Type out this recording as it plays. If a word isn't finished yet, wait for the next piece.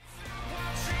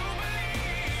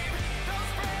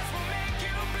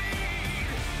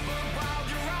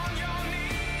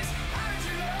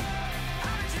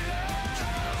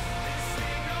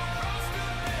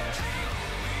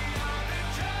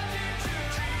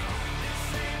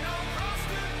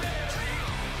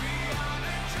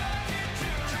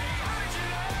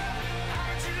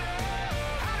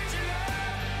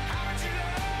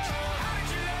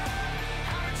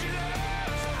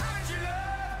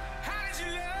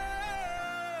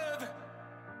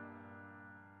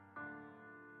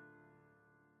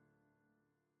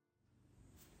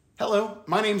Hello,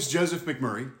 my name's Joseph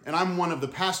McMurray, and I'm one of the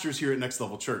pastors here at Next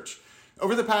Level Church.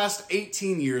 Over the past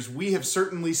 18 years, we have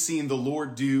certainly seen the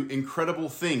Lord do incredible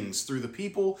things through the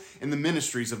people and the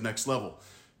ministries of Next Level.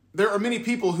 There are many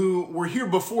people who were here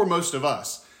before most of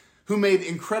us, who made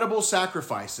incredible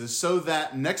sacrifices so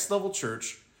that Next Level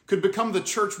Church could become the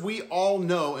church we all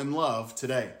know and love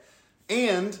today,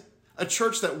 and a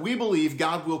church that we believe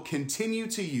God will continue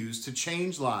to use to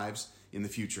change lives in the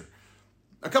future.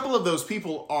 A couple of those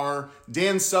people are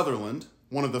Dan Sutherland,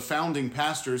 one of the founding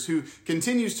pastors who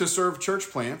continues to serve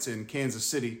church plants in Kansas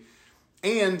City,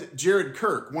 and Jared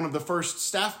Kirk, one of the first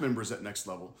staff members at Next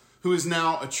Level, who is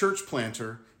now a church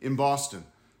planter in Boston.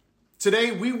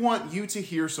 Today, we want you to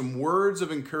hear some words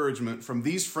of encouragement from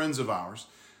these friends of ours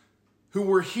who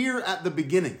were here at the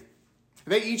beginning.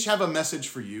 They each have a message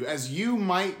for you as you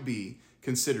might be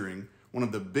considering one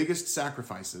of the biggest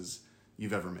sacrifices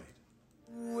you've ever made.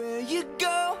 Where you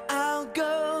go, I'll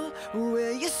go.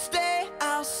 Where you stay,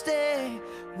 I'll stay.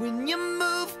 When you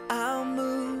move, I'll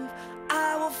move.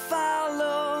 I will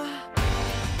follow.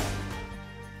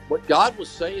 What God was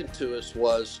saying to us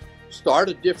was, start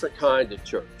a different kind of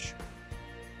church.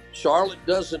 Charlotte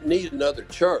doesn't need another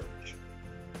church.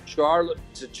 Charlotte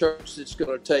is a church that's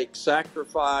going to take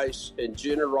sacrifice and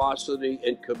generosity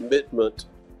and commitment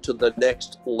to the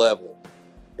next level.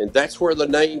 And that's where the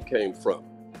name came from.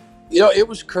 You know, it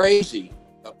was crazy,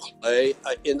 Clay.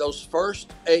 In those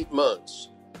first 8 months,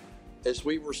 as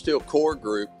we were still core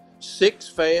group, 6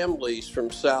 families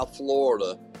from South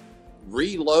Florida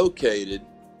relocated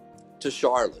to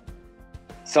Charlotte.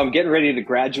 So I'm getting ready to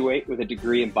graduate with a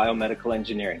degree in biomedical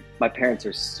engineering. My parents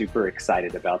are super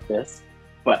excited about this,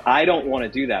 but I don't want to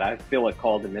do that. I feel a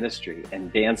call to ministry.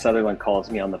 And Dan Sutherland calls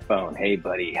me on the phone. Hey,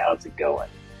 buddy, how's it going?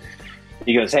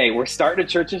 He goes, hey, we're starting a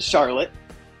church in Charlotte.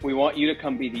 We want you to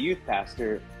come be the youth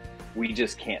pastor. We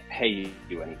just can't pay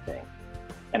you anything.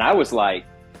 And I was like,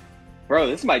 bro,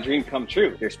 this is my dream come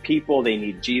true. There's people, they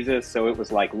need Jesus. So it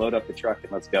was like, load up the truck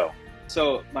and let's go.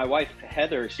 So my wife,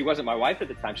 Heather, she wasn't my wife at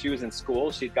the time. She was in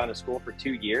school. She'd gone to school for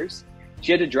 2 years.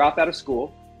 She had to drop out of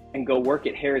school and go work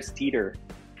at Harris Teeter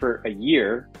for a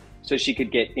year so she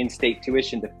could get in-state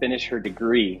tuition to finish her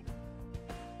degree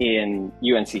in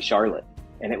UNC Charlotte.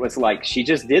 And it was like, she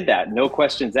just did that, no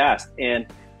questions asked. And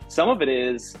some of it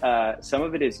is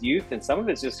youth, and some of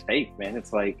it's just faith, man.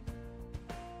 It's like,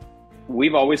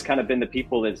 we've always kind of been the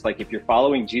people that's like, if you're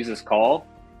following Jesus' call,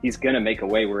 he's going to make a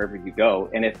way wherever you go.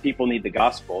 And if people need the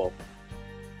gospel,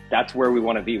 that's where we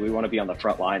want to be. We want to be on the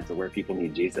front lines of where people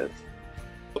need Jesus.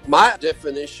 My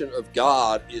definition of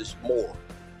God is more.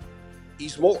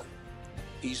 He's more.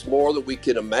 He's more than we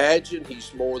can imagine.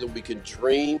 He's more than we can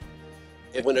dream.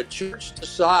 And when a church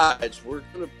decides we're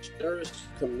going to be generous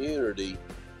to community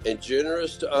and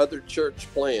generous to other church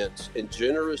plants and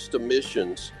generous to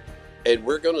missions, and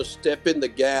we're going to step in the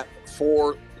gap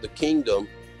for the kingdom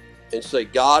and say,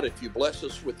 God, if you bless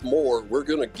us with more, we're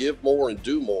going to give more and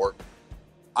do more.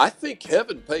 I think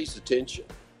heaven pays attention.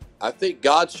 I think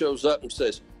God shows up and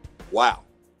says, wow,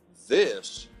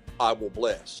 this I will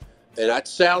bless. And that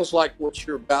sounds like what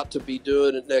you're about to be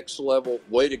doing at Next Level.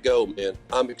 Way to go, man.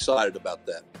 I'm excited about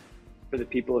that. For the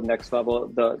people of Next Level,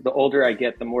 the older I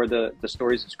get, the more the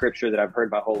stories of scripture that I've heard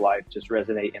my whole life just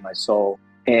resonate in my soul.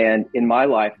 And in my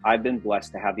life, I've been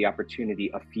blessed to have the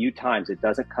opportunity a few times. It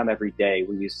doesn't come every day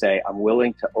where you say, I'm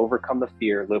willing to overcome the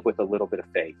fear, live with a little bit of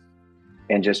faith,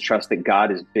 and just trust that God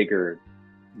is bigger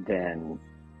than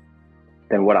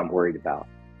what I'm worried about.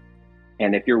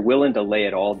 And if you're willing to lay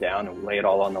it all down and lay it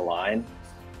all on the line,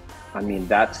 I mean,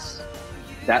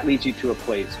 that leads you to a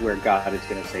place where God is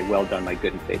going to say, well done, my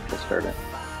good and faithful servant.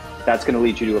 That's going to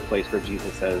lead you to a place where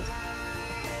Jesus says,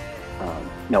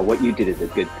 no, what you did is a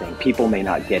good thing. People may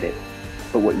not get it,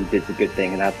 but what you did is a good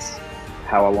thing. And that's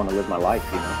how I want to live my life,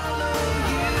 you know?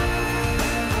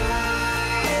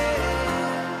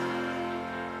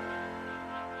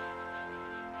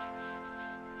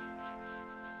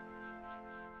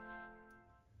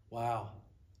 Wow.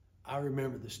 I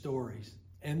remember the stories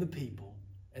and the people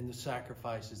and the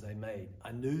sacrifices they made.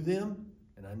 I knew them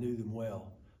and I knew them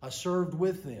well. I served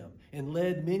with them and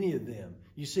led many of them.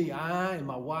 You see, I and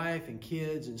my wife and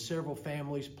kids and several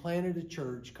families planted a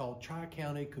church called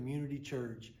Tri-County Community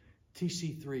Church,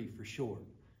 TC3 for short.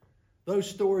 Those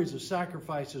stories of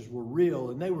sacrifices were real,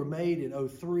 and they were made in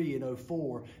 03 and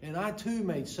 04, and I too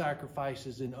made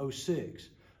sacrifices in 06.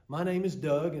 My name is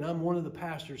Doug, and I'm one of the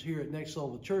pastors here at Next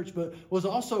Level Church, but was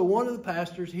also one of the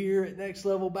pastors here at Next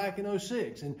Level back in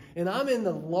 06. And I'm in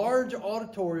the large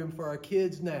auditorium for our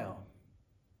kids now.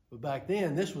 But back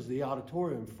then, this was the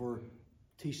auditorium for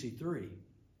TC3.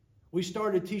 We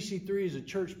started TC3 as a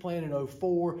church plant in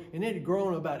 04, and it had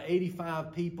grown to about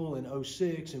 85 people in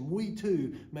 06, and we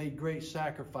too made great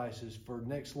sacrifices for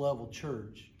Next Level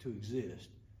Church to exist.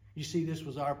 You see, this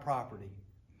was our property,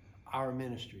 our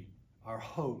ministry, our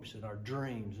hopes and our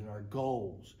dreams and our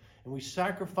goals. And we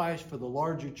sacrificed for the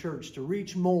larger church to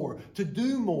reach more, to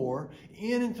do more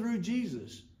in and through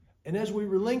Jesus. And as we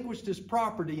relinquished this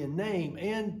property and name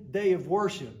and day of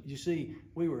worship, you see,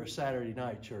 we were a Saturday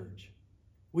night church.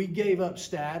 We gave up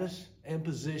status and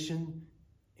position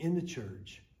in the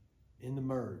church, in the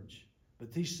merge.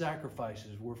 But these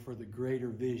sacrifices were for the greater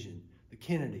vision. The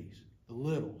Kennedys, the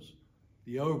Littles,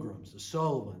 the Ograms, the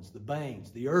Sullivans, the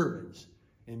Bains, the Urbans,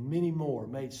 and many more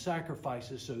made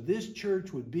sacrifices so this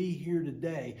church would be here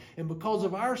today. And because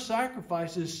of our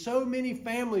sacrifices, so many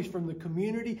families from the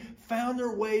community found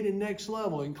their way to Next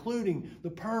Level, including the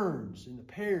Perns and the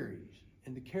Perrys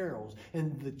and the Carrolls.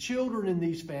 And the children in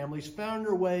these families found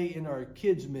their way in our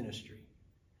kids' ministry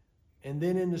and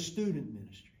then in the student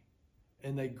ministry.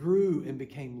 And they grew and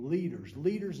became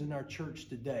leaders in our church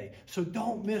today. So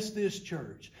don't miss this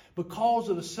church. Because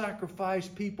of the sacrifice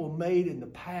people made in the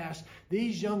past,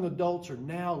 these young adults are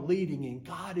now leading, and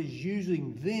God is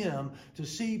using them to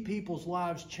see people's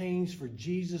lives change for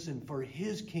Jesus and for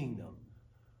His kingdom.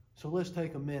 So let's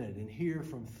take a minute and hear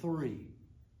from three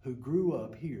who grew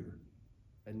up here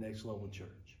at Next Level Church.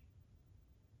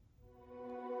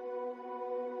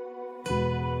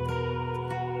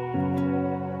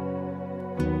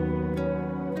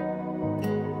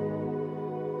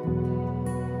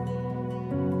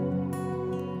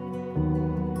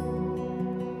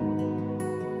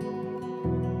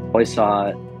 Always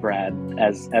saw Brad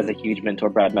as a huge mentor,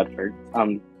 Brad Medford,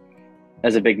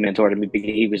 as a big mentor to me,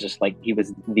 because he was just like, he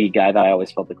was the guy that I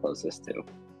always felt the closest to.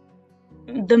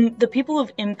 The people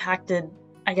who've impacted,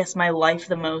 I guess, my life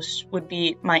the most would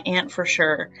be my aunt for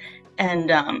sure,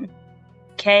 and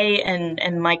Kay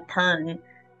and Mike Pern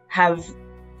have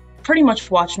pretty much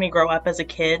watched me grow up as a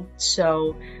kid,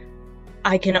 so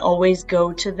I can always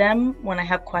go to them when I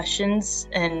have questions.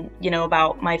 And, you know,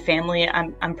 about my family,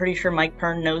 I'm pretty sure Mike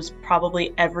Pern knows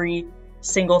probably every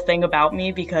single thing about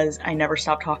me because I never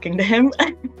stop talking to him.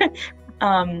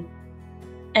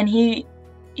 And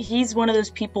he's one of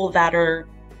those people that are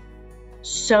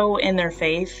so in their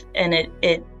faith, and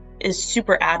it is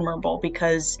super admirable,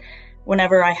 because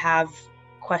whenever I have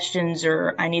questions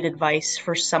or I need advice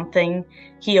for something,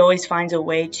 he always finds a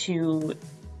way to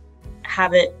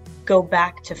have it go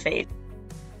back to faith.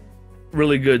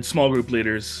 Really good small group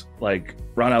leaders like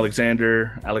Ron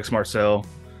Alexander, Alex Marcel.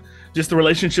 Just the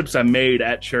relationships I made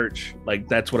at church, like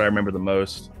that's what I remember the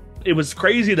most. It was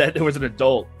crazy that there was an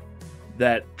adult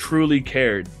that truly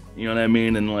cared, you know what I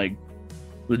mean? And like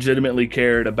legitimately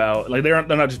cared about, like they're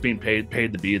not just being paid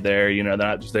to be there, you know, they're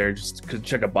not just there just to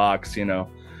check a box, you know.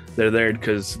 They're there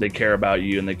because they care about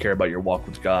you and they care about your walk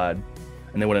with God,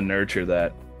 and they want to nurture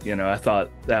that. You know, I thought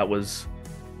that was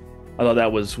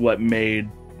what made,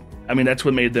 I mean, that's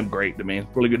what made them great to me.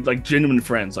 Really good, like genuine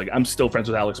friends. Like I'm still friends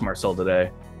with Alex Marcel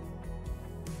today.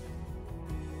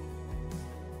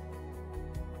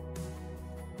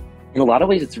 In a lot of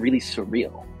ways, it's really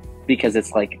surreal, because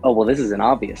it's like, oh, well, this is an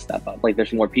obvious step up. Like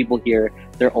there's more people here.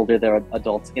 They're older. They're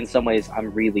adults. In some ways,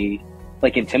 I'm really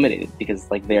like intimidated, because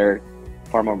like they're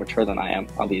far more mature than I am,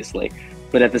 obviously.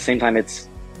 But at the same time, it's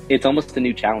almost a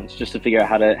new challenge just to figure out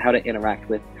how to interact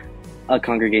with a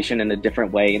congregation in a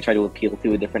different way and try to appeal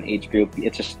to a different age group.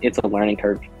 It's a learning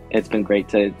curve. It's been great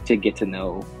to get to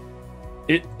know.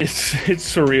 It's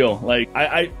surreal. Like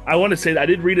I want to say that I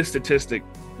did read a statistic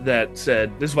that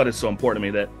said, this is why it's so important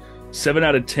to me, that 7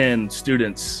 out of 10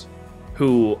 students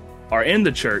who are in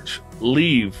the church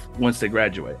leave once they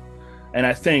graduate. And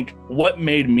I think what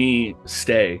made me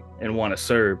stay and want to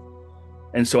serve,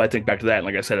 and so I think back to that, and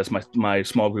like I said, it's my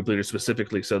small group leader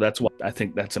specifically. So that's why I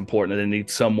think that's important, that they need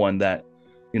someone that,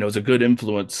 you know, is a good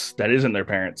influence that isn't their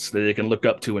parents, that they can look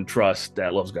up to and trust,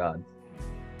 that loves God.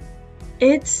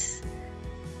 It's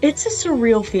a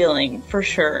surreal feeling for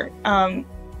sure.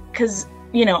 'Cause,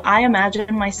 you know, I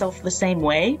imagine myself the same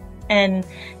way. And,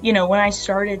 you know, when I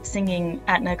started singing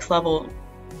at Next Level,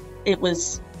 it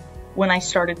was when I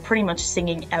started pretty much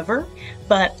singing ever.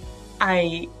 But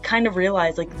I kind of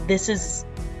realized, like, this is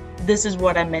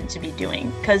what I'm meant to be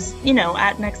doing. 'Cause, you know,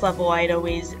 at Next Level, I'd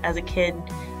always, as a kid,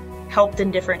 helped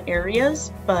in different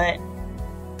areas, but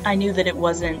I knew that it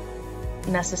wasn't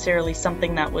necessarily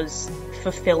something that was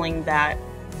fulfilling that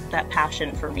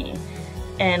passion for me.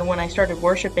 And when I started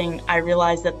worshiping, I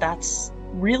realized that that's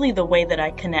really the way that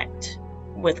I connect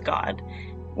with God.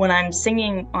 When I'm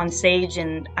singing on stage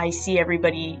and I see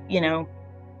everybody, you know,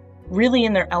 really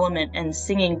in their element and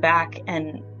singing back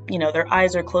and, their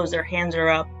eyes are closed, their hands are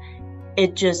up,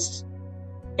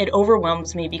 it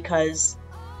overwhelms me, because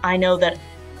I know that,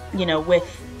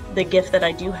 with the gift that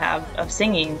I do have of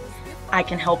singing, I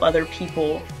can help other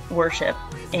people worship.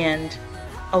 And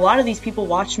a lot of these people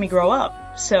watched me grow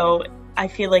up. So I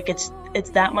feel like it's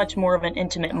that much more of an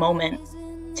intimate moment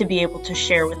to be able to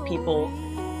share with people,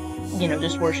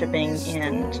 just worshiping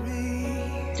and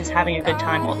just having a good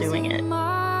time while doing it.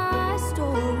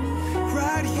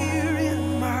 Right here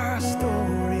in my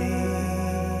story.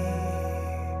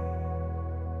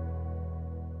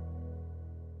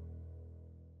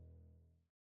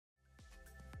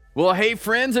 Well, hey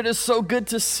friends, it is so good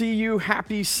to see you.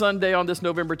 Happy Sunday on this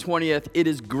November 20th. It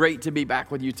is great to be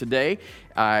back with you today.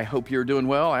 I hope you're doing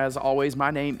well. As always,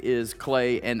 my name is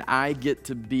Clay, and I get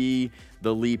to be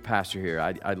the lead pastor here.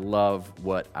 I love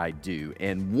what I do.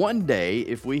 And one day,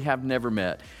 if we have never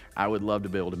met, I would love to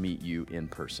be able to meet you in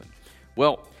person.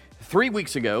 Well, 3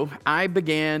 weeks ago, I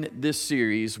began this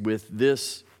series with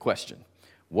this question: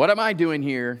 what am I doing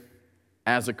here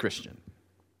as a Christian?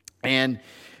 And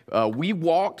we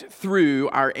walked through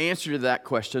our answer to that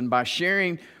question by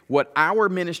sharing what our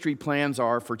ministry plans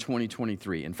are for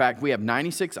 2023. In fact, we have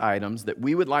 96 items that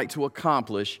we would like to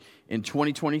accomplish in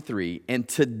 2023. And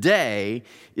today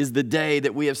is the day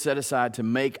that we have set aside to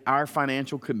make our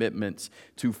financial commitments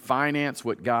to finance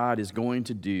what God is going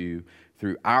to do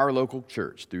through our local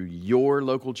church, through your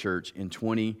local church in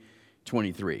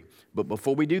 2023. But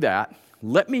before we do that,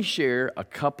 let me share a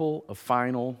couple of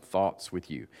final thoughts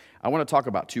with you. I want to talk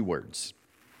about two words.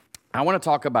 I want to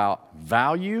talk about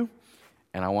value,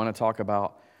 and I want to talk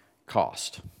about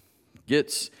cost.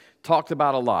 Gets talked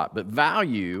about a lot, but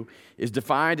value is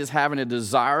defined as having a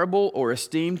desirable or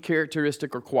esteemed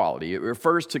characteristic or quality. It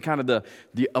refers to kind of the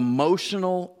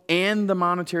emotional and the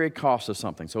monetary cost of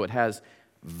something, so it has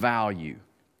value.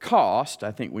 Cost,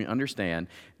 I think we understand,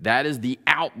 that is the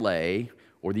outlay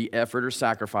or the effort or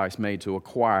sacrifice made to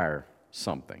acquire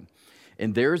something.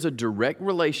 And there's a direct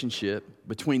relationship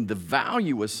between the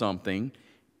value of something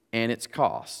and its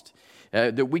cost.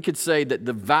 That we could say that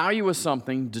the value of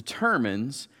something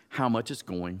determines how much it's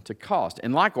going to cost.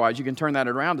 And likewise, you can turn that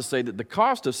around to say that the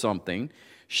cost of something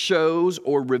shows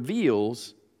or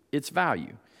reveals its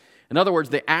value. In other words,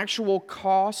 the actual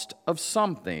cost of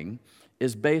something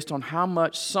is based on how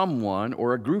much someone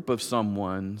or a group of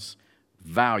someone's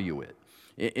value it.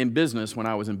 In business, when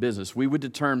I was in business, we would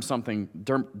determine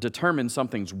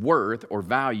something's worth or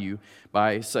value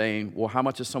by saying, well, how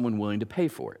much is someone willing to pay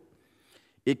for it?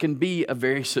 It can be a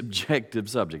very subjective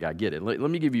subject. I get it. Let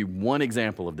me give you one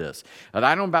example of this. The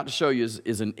item I'm about to show you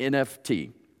is an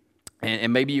NFT.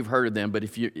 And maybe you've heard of them, but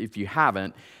if you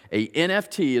haven't, a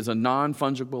NFT is a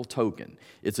non-fungible token.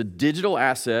 It's a digital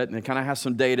asset, and it kind of has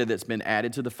some data that's been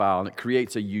added to the file, and it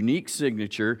creates a unique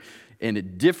signature, and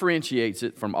it differentiates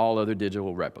it from all other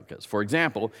digital replicas. For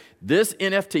example, this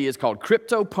NFT is called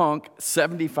CryptoPunk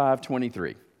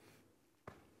 7523.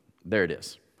 There it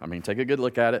is. I mean, take a good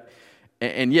look at it.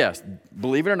 And yes,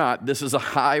 believe it or not, this is a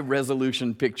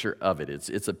high-resolution picture of it.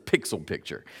 It's a pixel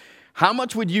picture. How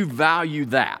much would you value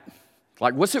that?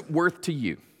 Like, what's it worth to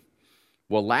you?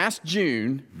 Well, last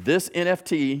June, this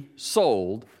NFT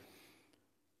sold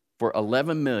for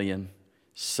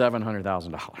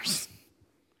 $11,700,000.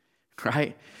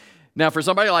 Right? Now, for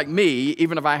somebody like me,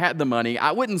 even if I had the money,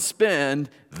 I wouldn't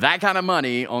spend that kind of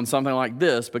money on something like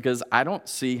this because I don't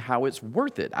see how it's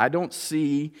worth it. I don't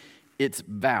see its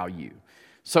value.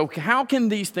 So how can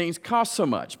these things cost so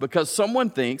much? Because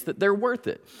someone thinks that they're worth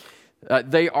it.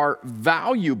 They are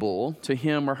valuable to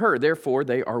him or her. Therefore,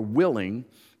 they are willing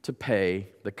to pay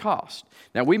the cost.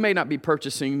 Now, we may not be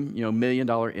purchasing, $1 million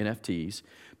NFTs,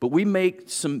 but we make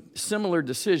some similar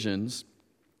decisions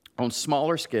on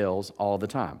smaller scales all the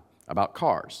time about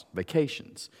cars,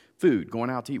 vacations, food, going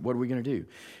out to eat. What are we going to do?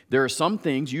 There are some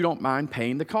things you don't mind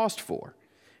paying the cost for.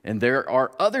 And there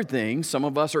are other things, some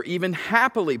of us are even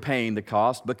happily paying the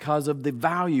cost because of the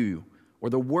value or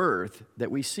the worth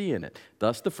that we see in it.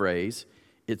 Thus the phrase,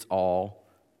 it's all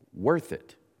worth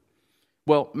it.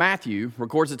 Well, Matthew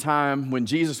records a time when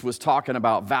Jesus was talking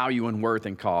about value and worth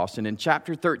and cost. And in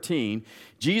chapter 13,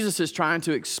 Jesus is trying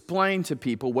to explain to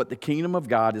people what the kingdom of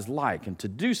God is like. And to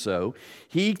do so,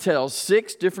 he tells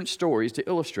 6 different stories to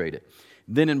illustrate it.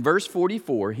 Then in verse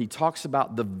 44, he talks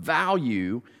about the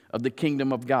value of the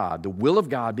kingdom of God, the will of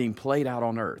God being played out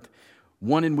on earth,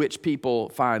 one in which people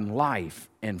find life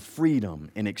and freedom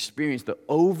and experience the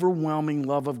overwhelming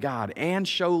love of God and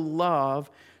show love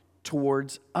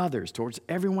towards others, towards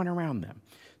everyone around them.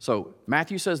 So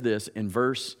Matthew says this in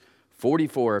verse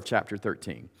 44 of chapter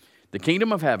 13. The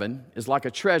kingdom of heaven is like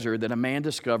a treasure that a man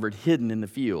discovered hidden in the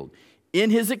field.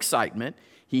 In his excitement,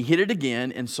 he hit it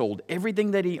again and sold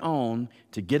everything that he owned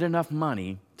to get enough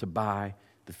money to buy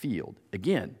the field.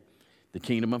 Again, the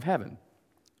kingdom of heaven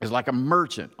is like a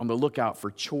merchant on the lookout for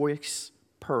choice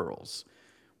pearls.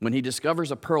 When he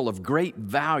discovers a pearl of great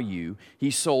value,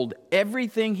 he sold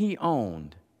everything he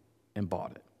owned and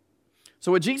bought it.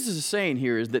 So what Jesus is saying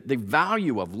here is that the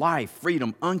value of life,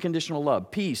 freedom, unconditional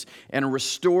love, peace, and a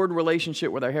restored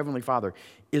relationship with our Heavenly Father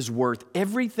is worth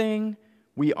everything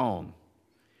we own.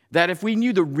 That if we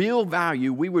knew the real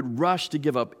value, we would rush to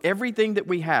give up everything that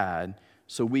we had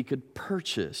so we could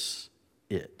purchase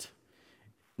it.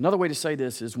 Another way to say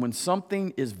this is when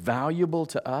something is valuable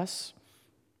to us,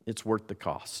 it's worth the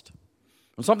cost.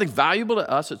 When something's valuable to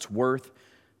us, it's worth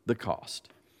the cost.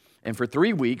 And for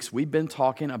 3 weeks, we've been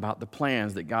talking about the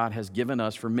plans that God has given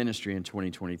us for ministry in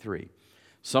 2023.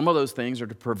 Some of those things are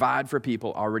to provide for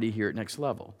people already here at Next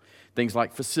Level. Things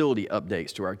like facility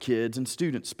updates to our kids and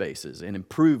student spaces and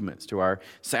improvements to our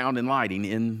sound and lighting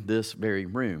in this very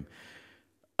room.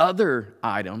 Other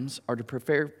items are to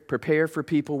prepare for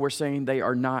people we're saying they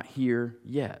are not here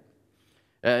yet.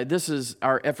 This is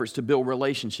our efforts to build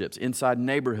relationships inside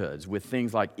neighborhoods with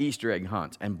things like Easter egg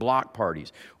hunts and block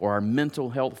parties, or our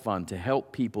mental health fund to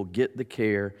help people get the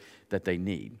care that they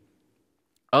need.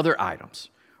 Other items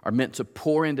are meant to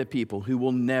pour into people who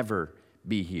will never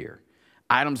be here.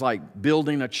 Items like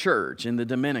building a church in the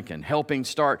Dominican, helping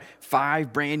start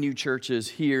 5 brand new churches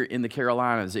here in the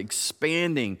Carolinas,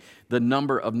 expanding the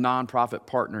number of nonprofit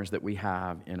partners that we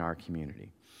have in our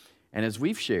community. And as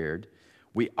we've shared,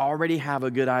 we already have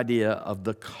a good idea of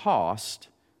the cost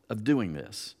of doing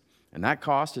this. And that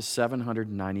cost is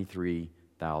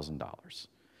 $793,000.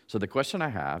 So the question I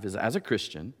have is, as a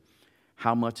Christian,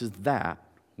 how much is that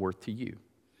worth to you?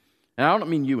 And I don't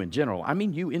mean you in general, I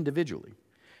mean you individually.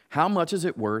 How much is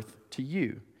it worth to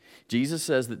you? Jesus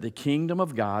says that the kingdom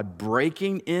of God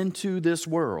breaking into this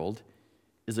world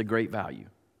is a great value.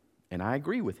 And I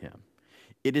agree with him.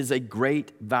 It is a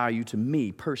great value to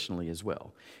me personally as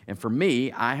well. And for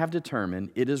me, I have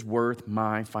determined it is worth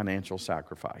my financial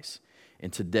sacrifice.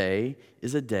 And today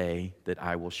is a day that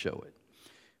I will show it.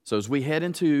 So as we head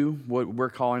into what we're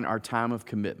calling our time of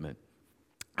commitment,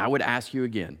 I would ask you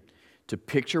again to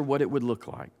picture what it would look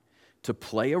like to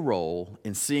play a role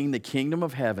in seeing the kingdom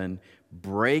of heaven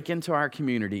break into our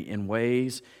community in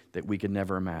ways that we could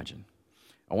never imagine.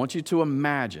 I want you to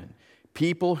imagine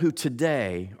people who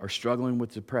today are struggling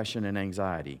with depression and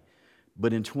anxiety,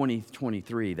 but in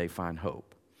 2023 they find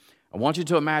hope. I want you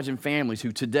to imagine families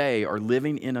who today are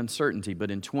living in uncertainty, but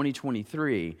in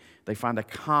 2023 they find a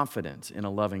confidence in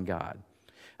a loving God.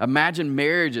 Imagine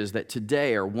marriages that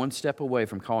today are one step away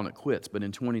from calling it quits, but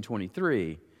in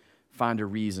 2023 find a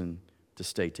reason to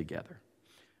stay together.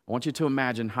 I want you to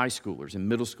imagine high schoolers and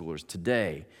middle schoolers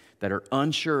today that are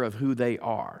unsure of who they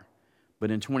are,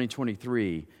 but in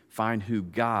 2023, find who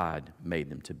God made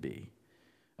them to be.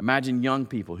 Imagine young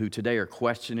people who today are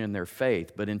questioning their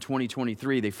faith, but in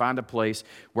 2023, they find a place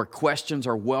where questions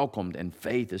are welcomed and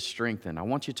faith is strengthened. I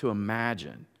want you to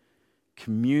imagine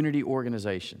community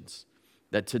organizations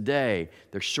that today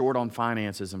they're short on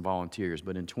finances and volunteers,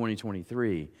 but in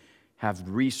 2023, have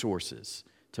resources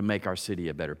to make our city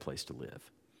a better place to live.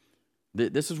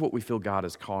 This is what we feel God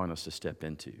is calling us to step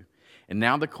into. And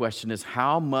now the question is,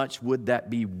 how much would that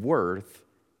be worth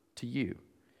to you?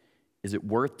 Is it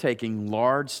worth taking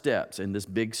large steps in this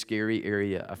big, scary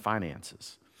area of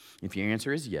finances? If your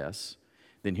answer is yes,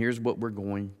 then here's what we're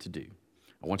going to do.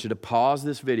 I want you to pause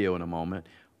this video in a moment,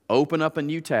 open up a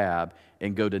new tab,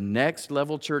 and go to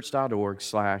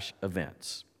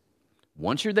nextlevelchurch.org/events.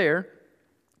 Once you're there,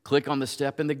 click on the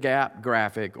Step in the Gap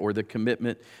graphic or the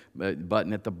commitment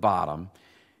button at the bottom.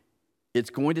 It's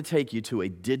going to take you to a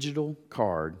digital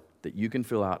card that you can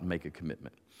fill out and make a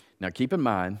commitment. Now, keep in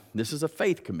mind, this is a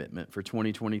faith commitment for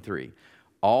 2023.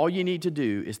 All you need to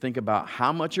do is think about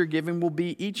how much your giving will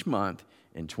be each month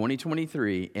in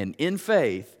 2023, and in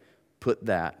faith, put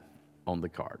that on the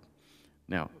card.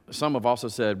 Now, some have also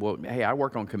said, well, hey, I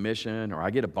work on commission, or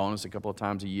I get a bonus a couple of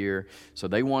times a year, so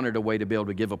they wanted a way to be able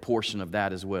to give a portion of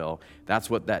that as well. That's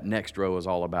what that next row is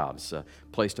all about. It's a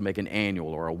place to make an annual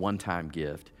or a one-time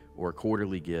gift or a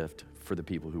quarterly gift for the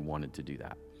people who wanted to do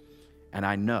that. And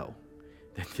I know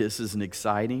that this is an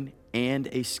exciting and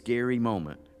a scary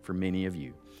moment for many of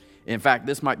you. In fact,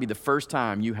 this might be the first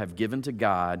time you have given to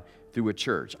God through a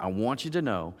church. I want you to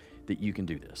know that you can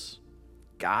do this.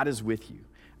 God is with you.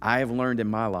 I have learned in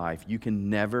my life you can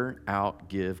never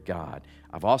outgive God.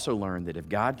 I've also learned that if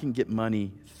God can get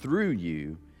money through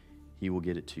you, He will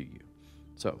get it to you.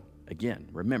 So, again,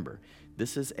 remember,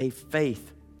 this is a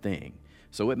faith thing.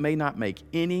 So it may not make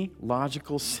any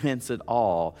logical sense at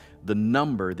all, the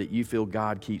number that you feel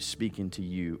God keeps speaking to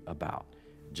you about.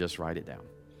 Just write it down.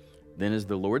 Then as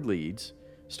the Lord leads,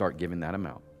 start giving that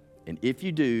amount. And if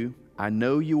you do, I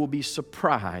know you will be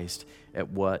surprised at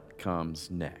what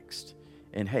comes next.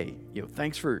 And hey,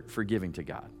 thanks for giving to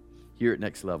God here at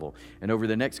Next Level. And over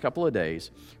the next couple of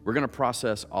days, we're going to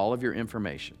process all of your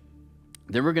information.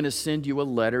 Then we're going to send you a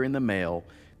letter in the mail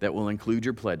that will include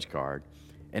your pledge card.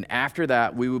 And after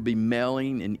that, we will be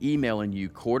mailing and emailing you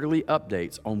quarterly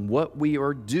updates on what we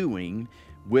are doing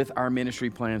with our ministry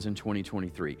plans in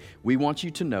 2023. We want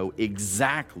you to know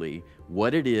exactly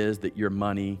what it is that your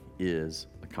money is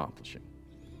accomplishing.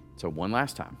 So one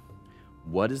last time,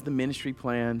 what is the ministry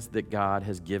plans that God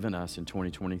has given us in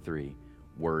 2023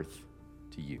 worth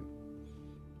to you?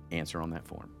 Answer on that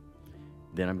form.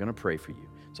 Then I'm going to pray for you.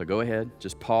 So go ahead,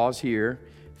 just pause here,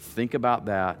 think about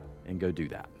that, and go do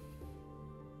that.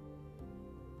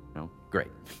 No?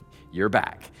 Great. You're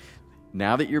back.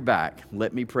 Now that you're back,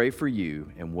 let me pray for you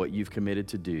and what you've committed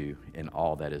to do and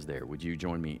all that is there. Would you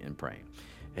join me in praying?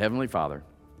 Heavenly Father,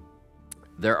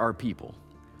 there are people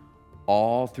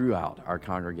all throughout our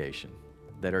congregation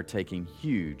that are taking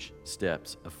huge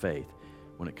steps of faith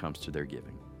when it comes to their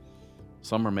giving.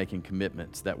 Some are making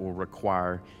commitments that will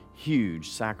require huge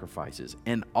sacrifices,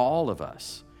 and all of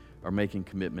us are making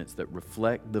commitments that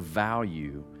reflect the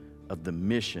value of the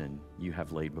mission you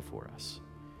have laid before us.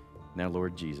 Now,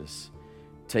 Lord Jesus,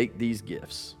 take these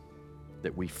gifts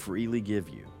that we freely give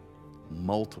you,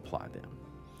 multiply them.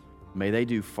 May they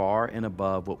do far and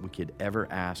above what we could ever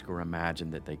ask or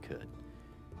imagine that they could.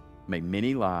 May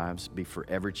many lives be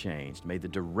forever changed. May the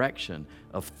direction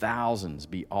of thousands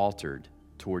be altered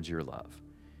towards your love.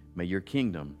 May your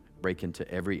kingdom break into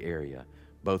every area,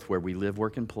 both where we live,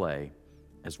 work, and play,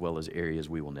 as well as areas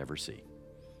we will never see.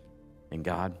 And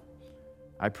God,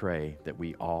 I pray that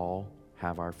we all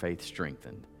have our faith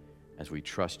strengthened as we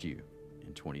trust you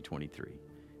in 2023.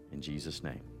 In Jesus'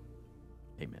 name,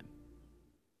 amen.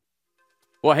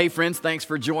 Well, hey friends, thanks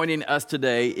for joining us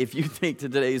today. If you think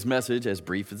today's message, as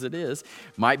brief as it is,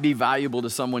 might be valuable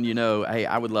to someone you know, hey,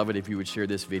 I would love it if you would share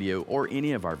this video or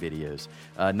any of our videos.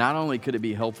 Not only could it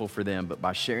be helpful for them, but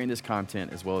by sharing this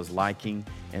content as well as liking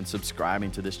and subscribing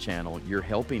to this channel, you're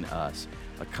helping us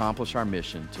accomplish our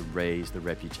mission to raise the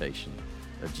reputation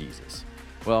of Jesus.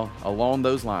 Well, along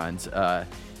those lines,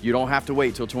 you don't have to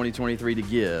wait till 2023 to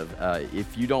give.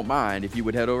 If you don't mind, if you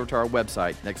would head over to our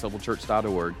website,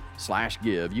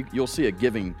 nextlevelchurch.org/give, you'll see a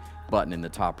giving button in the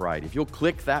top right. If you'll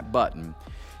click that button,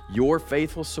 your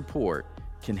faithful support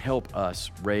can help us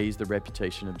raise the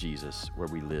reputation of Jesus where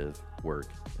we live, work,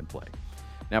 and play.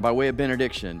 Now, by way of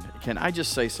benediction, can I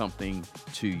just say something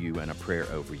to you and a prayer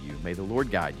over you? May the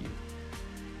Lord guide you.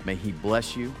 May He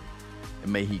bless you.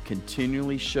 And may He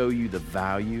continually show you the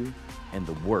value and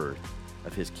the worth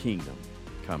of His kingdom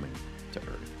coming to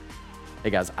earth.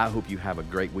 Hey guys, I hope you have a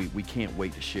great week. We can't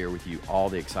wait to share with you all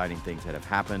the exciting things that have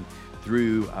happened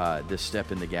through this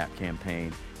Step in the Gap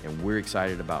campaign. And we're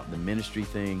excited about the ministry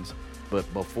things.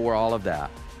 But before all of that,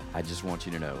 I just want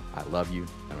you to know I love you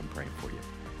and I'm praying for you.